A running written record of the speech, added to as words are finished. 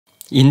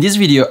In this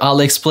video, I'll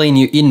explain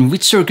you in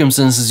which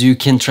circumstances you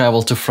can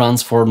travel to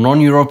France for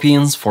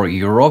non-Europeans, for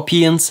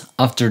Europeans,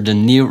 after the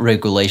new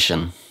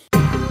regulation.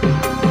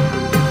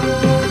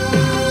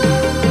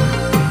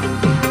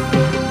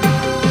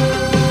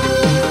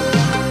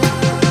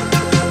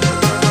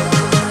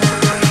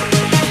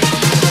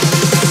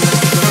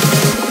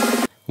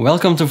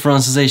 Welcome to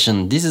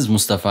Francization. This is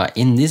Mustafa.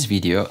 In this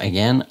video,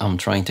 again, I'm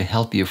trying to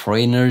help you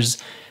foreigners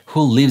who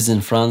lives in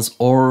France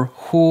or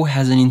who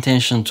has an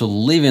intention to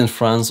live in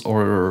France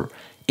or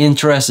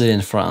interested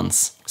in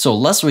France. So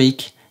last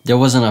week, there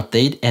was an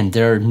update and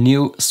there are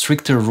new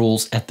stricter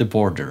rules at the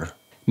border.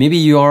 Maybe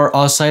you are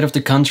outside of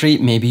the country,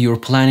 maybe you're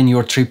planning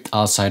your trip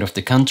outside of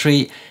the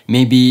country,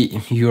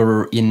 maybe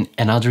you're in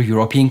another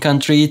European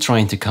country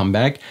trying to come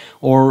back,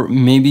 or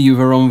maybe you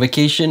were on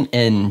vacation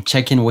and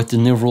checking with the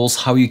new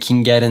rules how you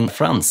can get in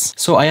France.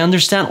 So I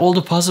understand all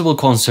the possible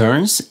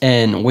concerns,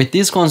 and with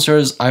these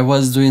concerns I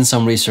was doing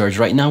some research.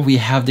 Right now we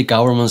have the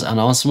government's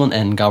announcement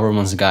and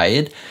government's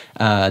guide,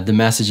 the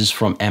messages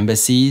from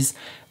embassies,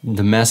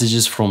 the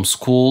messages from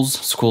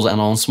schools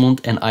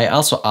announcement, and I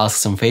also asked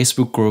some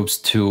Facebook groups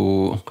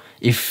to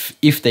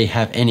if they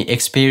have any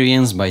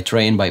experience by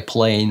train, by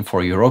plane,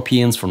 for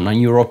Europeans, for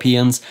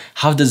non-Europeans,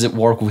 how does it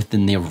work with the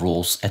new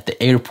rules at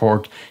the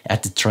airport,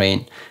 at the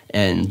train,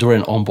 and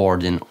during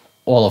onboarding,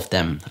 all of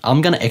them.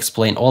 I'm gonna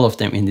explain all of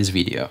them in this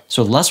video.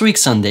 So last week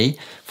Sunday,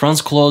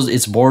 France closed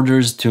its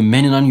borders to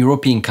many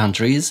non-European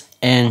countries,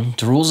 and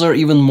the rules are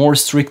even more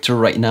stricter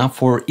right now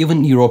for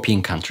even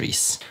European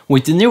countries.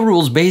 With the new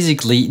rules,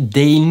 basically,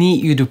 they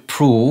need you to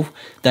prove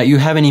that you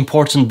have an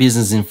important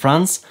business in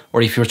France,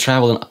 or if you're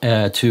traveling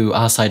to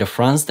outside of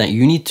France, that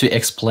you need to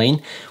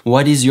explain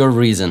what is your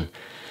reason.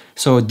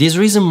 So this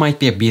reason might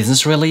be a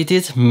business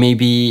related,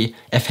 maybe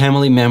a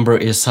family member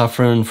is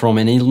suffering from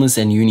an illness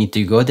and you need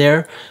to go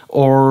there,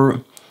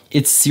 or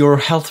it's your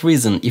health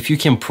reason. If you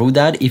can prove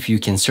that, if you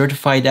can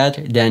certify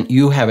that, then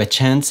you have a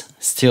chance,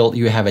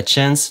 you have a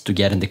chance to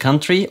get in the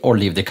country or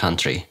leave the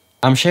country.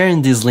 I'm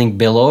sharing this link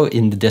below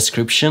in the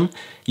description.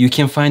 You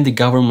can find the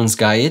government's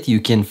guide,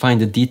 you can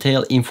find the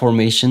detailed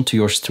information to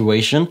your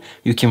situation,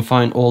 you can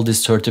find all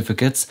these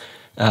certificates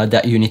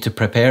that you need to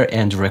prepare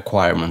and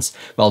requirements.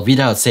 Well,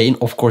 without saying,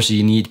 of course,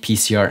 you need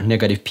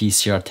negative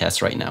PCR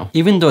test right now.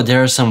 Even though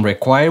there are some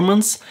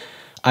requirements,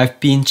 I've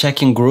been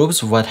checking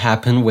groups what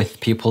happened with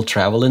people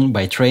traveling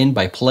by train,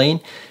 by plane.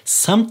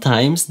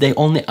 Sometimes they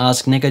only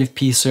ask negative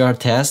PCR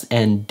test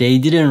and they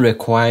didn't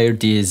require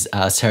these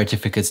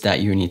certificates that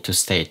you need to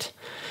state.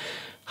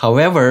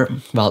 However,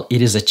 well,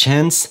 it is a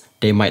chance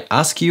they might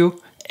ask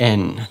you,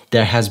 and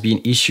there has been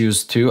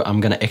issues too.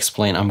 I'm gonna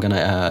explain, I'm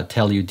gonna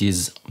tell you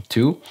these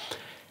too.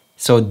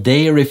 So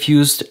they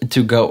refused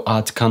to go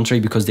out country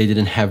because they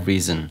didn't have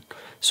reason.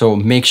 So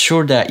make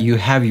sure that you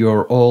have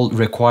your all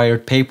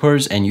required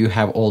papers and you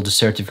have all the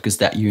certificates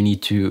that you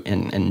need to,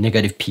 and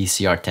negative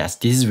PCR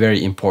test. This is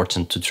very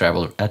important to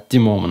travel at the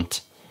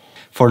moment.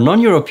 For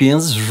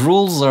non-Europeans,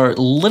 rules are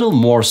a little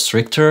more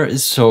stricter,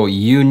 so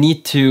you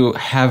need to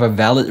have a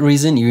valid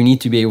reason. You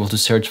need to be able to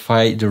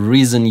certify the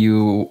reason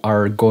you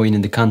are going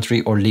in the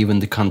country or leaving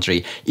the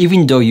country,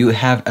 even though you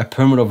have a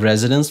permit of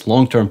residence,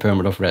 long-term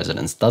permit of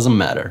residence, doesn't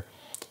matter.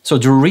 So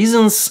the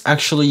reasons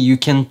actually you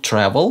can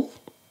travel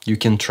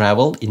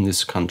in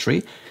this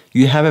country,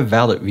 you have a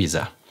valid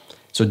visa.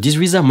 So this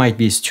visa might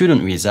be a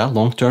student visa,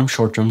 long-term,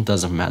 short-term,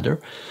 doesn't matter.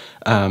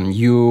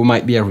 You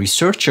might be a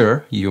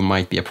researcher, you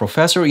might be a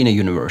professor in a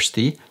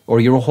university, or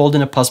you're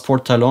holding a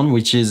passeport talon,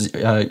 which is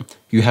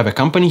you have a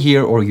company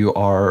here or you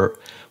are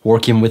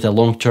working with a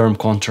long-term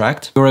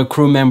contract. You're a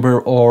crew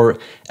member or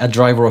a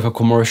driver of a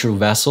commercial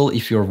vessel.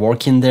 If you're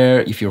working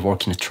there, if you're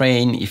working a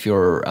train, if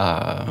you're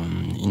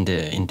in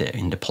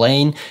the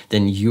plane,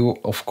 then you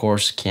of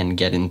course can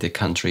get in the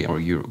country or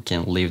you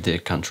can leave the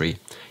country,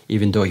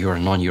 even though you're a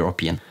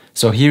non-European.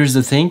 So here's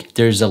the thing,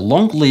 there's a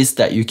long list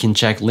that you can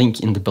check, link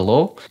in the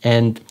below,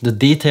 and the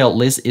detailed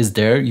list is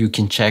there. You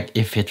can check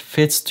if it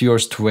fits to your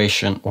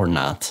situation or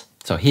not.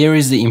 So here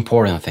is the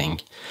important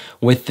thing.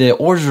 With the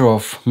order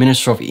of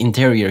Minister of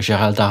Interior,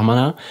 Gérald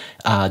Darmanin,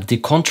 the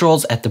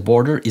controls at the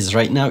border is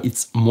right now,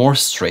 it's more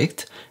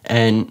strict,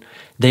 and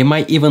they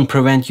might even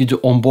prevent you to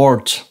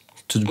onboard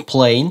to the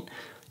plane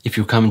if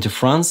you come into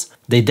France.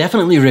 They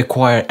definitely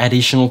require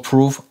additional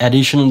proof,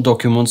 additional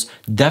documents,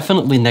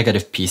 definitely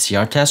negative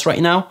PCR test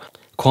right now.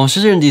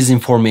 Considering this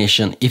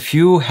information, if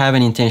you have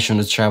an intention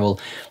to travel,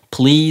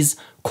 please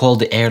call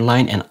the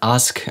airline and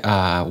ask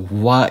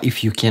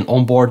if you can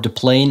onboard the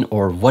plane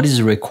or what is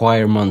the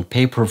requirement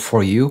paper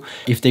for you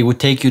if they would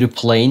take you to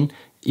plane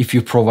if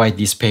you provide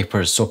these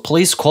papers. So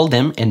please call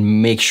them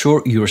and make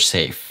sure you're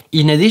safe.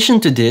 In addition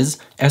to this,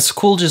 a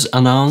school just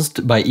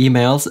announced by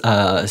emails,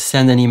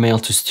 sent an email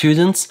to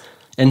students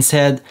and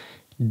said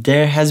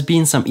there has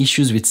been some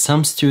issues with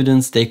some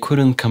students. They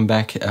couldn't come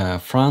back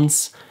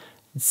France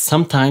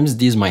Sometimes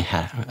this might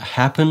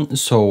happen,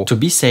 so to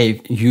be safe,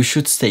 you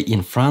should stay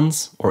in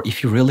France, or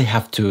if you really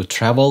have to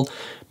travel,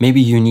 maybe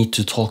you need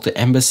to talk to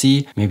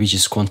embassy, maybe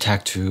just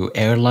contact to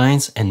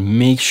airlines and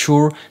make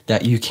sure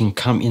that you can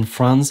come in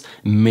France,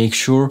 make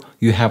sure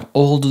you have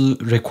all the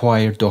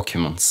required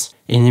documents.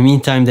 In the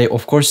meantime, they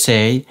of course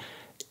say,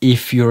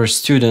 if you're a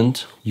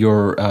student,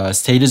 your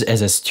status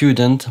as a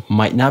student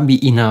might not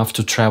be enough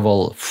to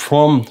travel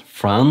from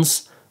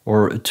France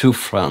or to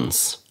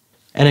France.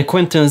 An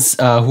acquaintance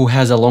who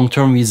has a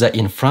long-term visa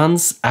in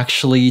France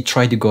actually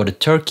tried to go to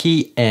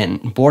Turkey,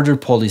 and border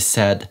police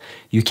said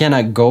you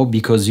cannot go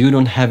because you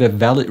don't have a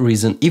valid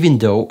reason, even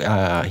though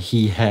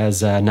he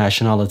has a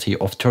nationality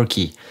of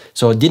Turkey.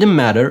 So it didn't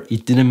matter.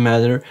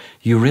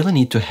 You really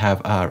need to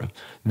have a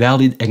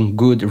valid and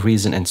good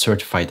reason and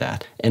certify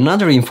that.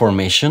 Another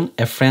information,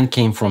 a friend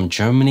came from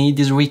Germany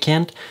this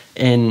weekend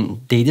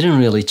and they didn't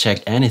really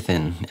check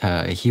anything.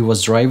 He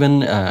was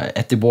driving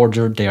at the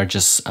border. They are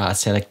just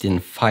selecting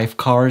 5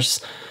 cars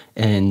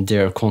and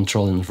they're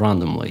controlling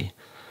randomly.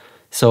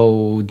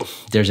 So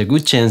there's a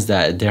good chance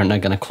that they're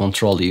not gonna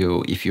control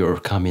you if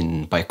you're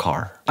coming by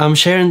car. I'm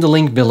sharing the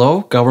link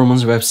below,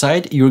 government's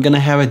website. You're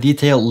gonna have a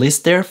detailed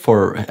list there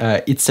for,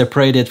 it's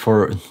separated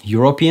for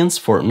Europeans,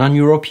 for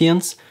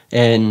non-Europeans,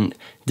 and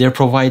they're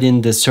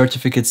providing the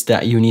certificates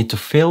that you need to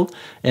fill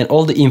and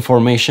all the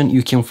information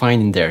you can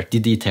find in there, the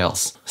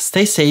details.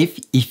 Stay safe.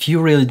 If you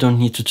really don't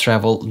need to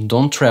travel,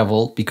 don't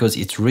travel because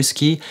it's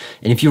risky.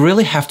 And if you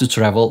really have to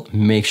travel,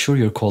 make sure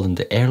you're calling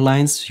the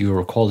airlines,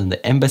 you're calling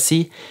the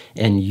embassy,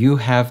 and you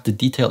have the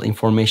detailed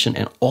information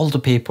and all the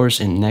papers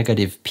and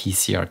negative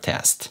PCR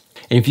test.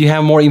 And if you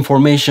have more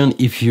information,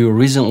 if you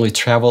recently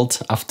traveled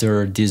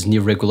after these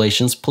new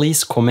regulations,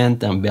 please comment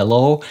down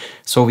below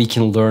so we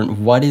can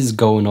learn what is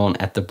going on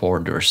at the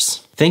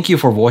borders. Thank you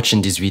for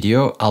watching this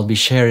video. I'll be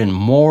sharing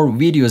more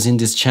videos in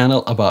this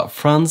channel about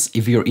France.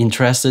 If you're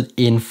interested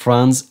in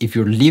France, if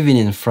you're living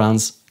in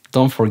France,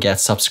 don't forget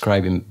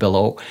subscribing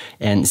below,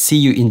 and see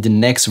you in the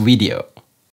next video.